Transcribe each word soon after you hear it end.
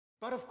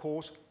But of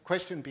course,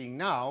 question being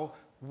now,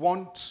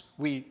 once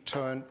we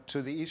turn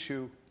to the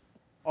issue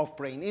of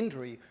brain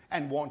injury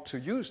and want to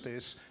use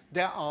this,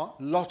 there are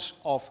lots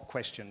of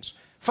questions.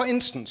 For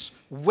instance,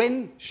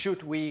 when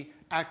should we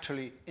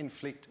actually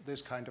inflict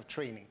this kind of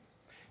training?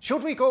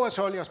 Should we go as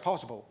early as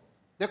possible?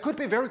 There could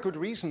be very good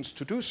reasons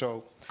to do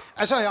so.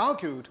 As I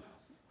argued,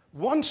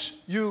 once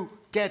you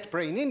get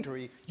brain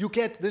injury, you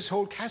get this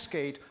whole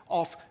cascade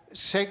of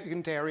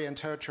secondary and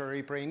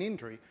tertiary brain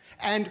injury.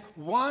 And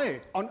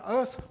why on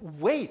earth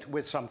wait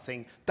with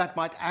something that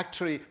might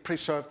actually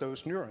preserve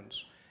those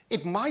neurons?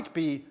 It might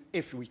be,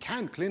 if we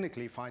can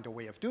clinically find a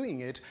way of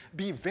doing it,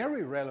 be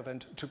very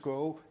relevant to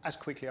go as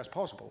quickly as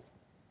possible.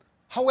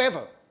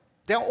 However,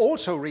 there are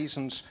also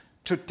reasons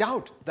to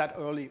doubt that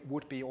early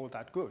would be all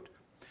that good.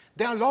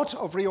 There are lots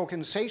of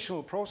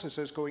reorganizational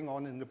processes going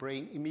on in the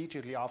brain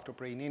immediately after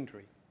brain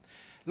injury.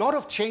 A lot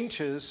of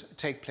changes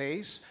take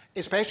place,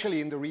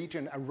 especially in the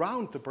region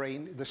around the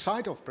brain, the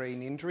site of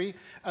brain injury.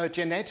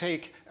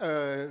 Genetic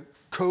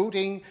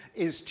coding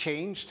is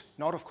changed,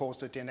 not of course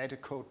the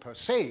genetic code per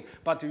se,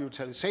 but the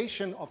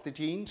utilization of the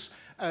genes.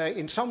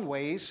 In some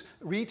ways,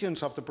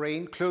 regions of the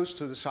brain close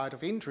to the site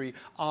of injury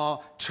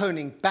are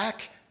turning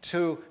back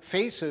to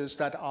phases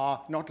that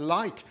are not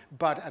like,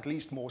 but at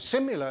least more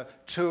similar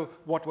to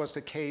what was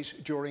the case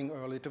during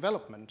early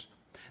development.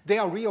 There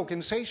are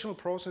reorganizational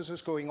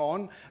processes going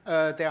on.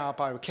 There are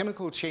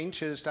biochemical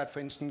changes that,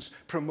 for instance,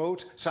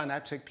 promote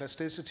synaptic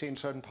plasticity in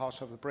certain parts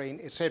of the brain,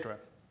 etc.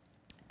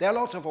 There are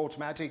lots of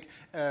automatic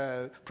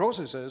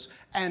processes,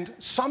 and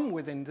some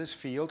within this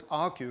field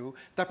argue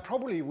that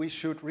probably we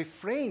should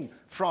refrain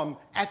from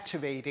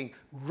activating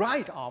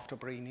right after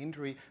brain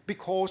injury,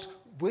 because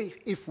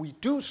if we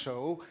do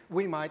so,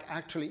 we might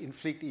actually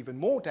inflict even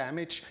more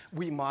damage.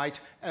 We might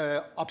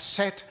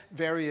upset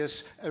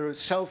various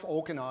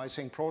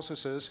self-organizing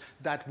processes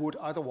that would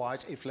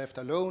otherwise, if left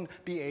alone,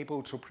 be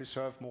able to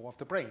preserve more of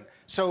the brain.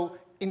 So,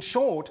 in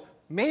short,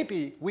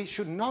 maybe we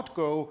should not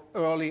go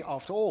early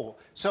after all.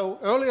 So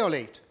early or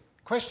late?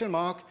 Question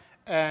mark,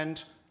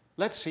 and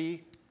let's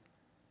see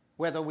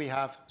whether we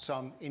have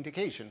some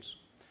indications.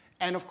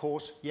 And of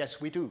course,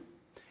 yes, we do.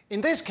 In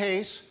this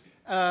case,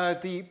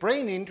 the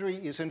brain injury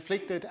is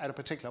inflicted at a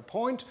particular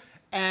point,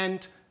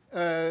 and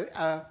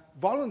a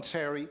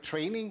voluntary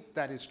training,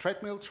 that is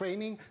treadmill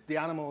training, the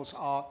animals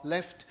are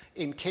left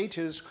in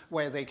cages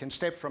where they can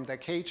step from their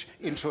cage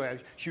into a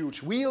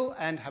huge wheel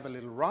and have a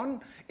little run,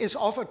 is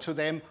offered to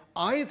them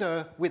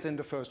either within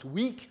the first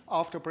week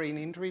after brain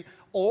injury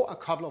or a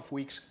couple of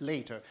weeks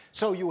later.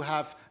 So you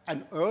have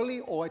an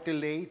early or a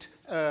delayed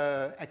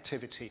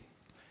activity.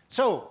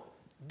 So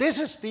this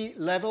is the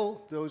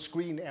level, those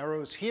green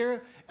arrows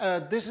here.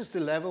 This is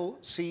the level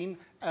seen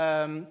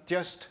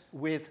just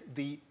with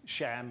the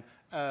sham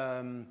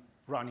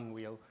running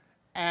wheel.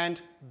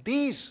 And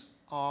these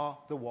are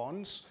the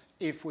ones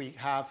if we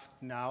have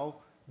now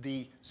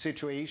the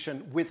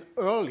situation with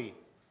early.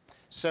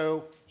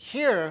 So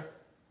here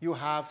you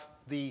have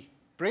the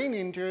brain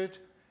injured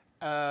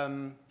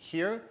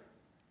here,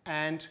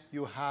 and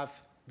you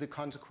have the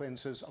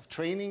consequences of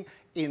training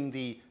in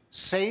the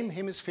same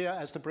hemisphere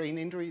as the brain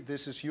injury.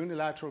 This is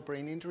unilateral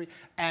brain injury,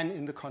 and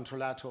in the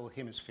contralateral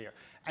hemisphere.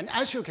 And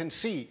as you can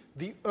see,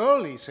 the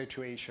early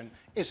situation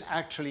is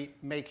actually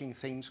making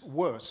things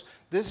worse.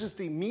 This is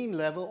the mean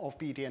level of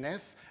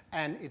BDNF,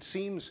 and it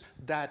seems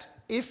that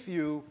if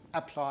you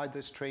apply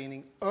this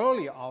training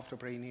early after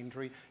brain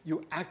injury,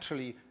 you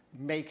actually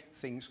make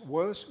things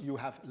worse. You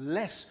have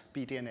less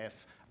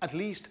BDNF, at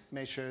least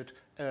measured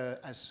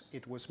as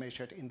it was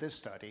measured in this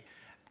study.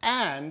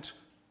 And,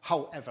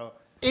 however,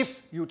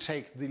 if you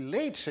take the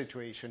late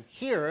situation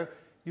here,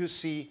 you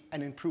see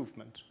an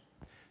improvement.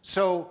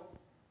 So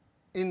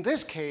in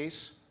this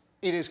case,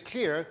 it is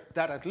clear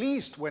that at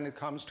least when it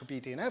comes to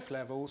BDNF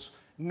levels,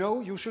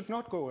 no, you should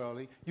not go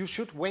early. You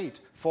should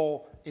wait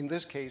for, in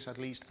this case, at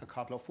least a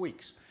couple of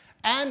weeks.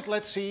 And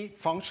let's see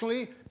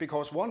functionally,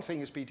 because one thing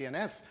is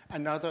BDNF,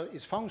 another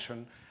is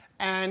function.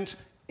 And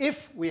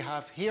if we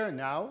have here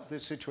now the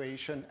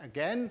situation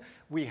again,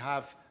 we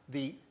have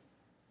the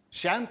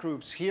sham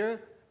groups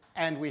here,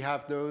 and we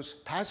have those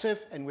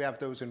passive, and we have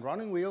those in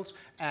running wheels,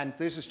 and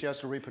this is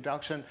just a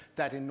reproduction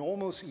that in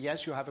normals,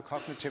 yes, you have a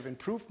cognitive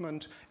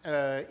improvement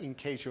in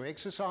case you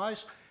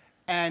exercise,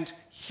 and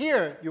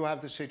here you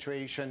have the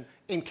situation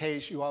in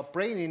case you are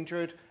brain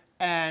injured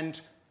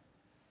and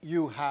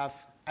you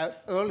have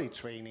early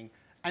training.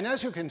 And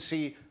as you can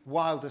see,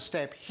 while the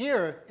step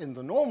here in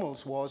the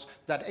normals was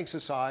that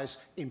exercise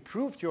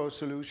improved your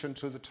solution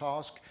to the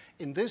task,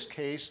 in this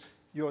case,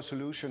 your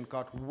solution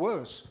got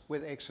worse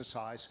with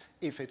exercise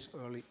if it's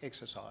early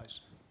exercise.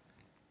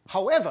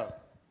 However,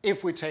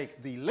 if we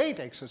take the late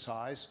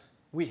exercise,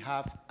 we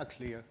have a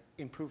clear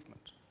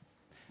improvement.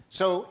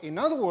 So in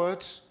other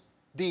words,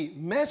 the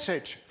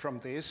message from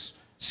this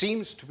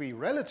seems to be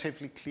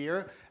relatively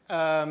clear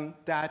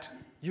that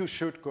you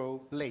should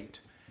go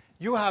late.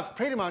 You have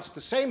pretty much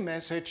the same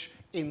message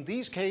in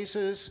these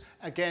cases.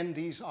 Again,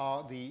 these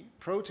are the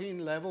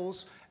protein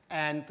levels.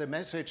 And the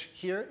message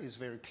here is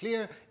very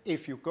clear.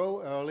 If you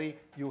go early,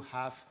 you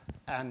have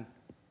an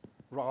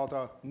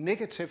rather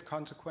negative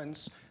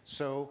consequence.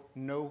 So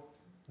no,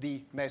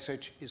 the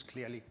message is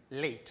clearly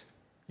late.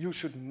 You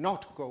should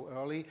not go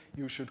early,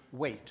 you should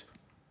wait.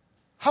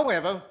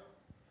 However,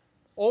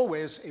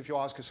 always, if you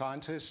ask a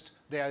scientist,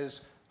 there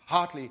is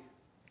hardly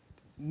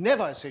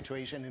never a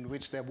situation in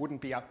which there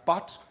wouldn't be a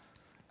but.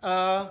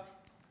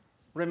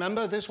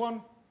 Remember this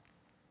one?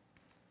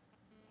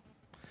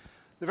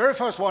 The very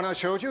first one I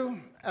showed you.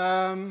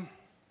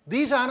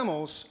 These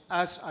animals,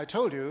 as I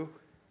told you,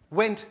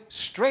 went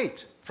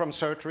straight from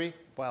surgery,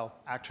 well,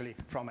 actually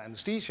from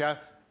anesthesia,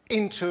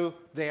 into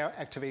their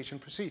activation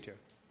procedure.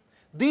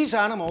 These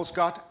animals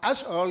got,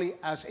 as early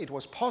as it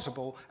was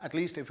possible, at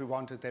least if we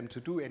wanted them to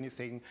do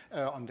anything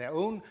on their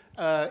own,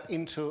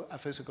 into a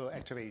physical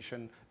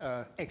activation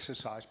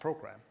exercise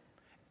program.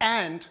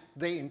 And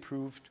they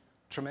improved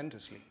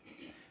tremendously.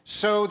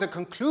 So the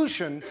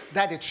conclusion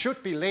that it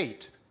should be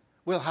late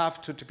will have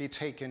to be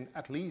taken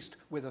at least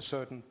with a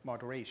certain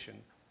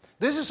moderation.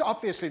 This is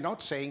obviously not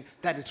saying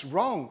that it's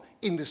wrong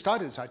in the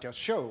studies I just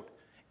showed.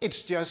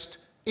 It's just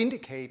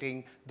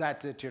indicating that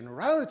the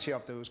generality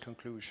of those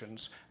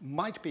conclusions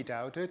might be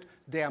doubted.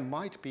 There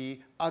might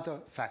be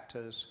other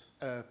factors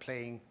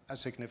playing a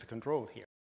significant role here.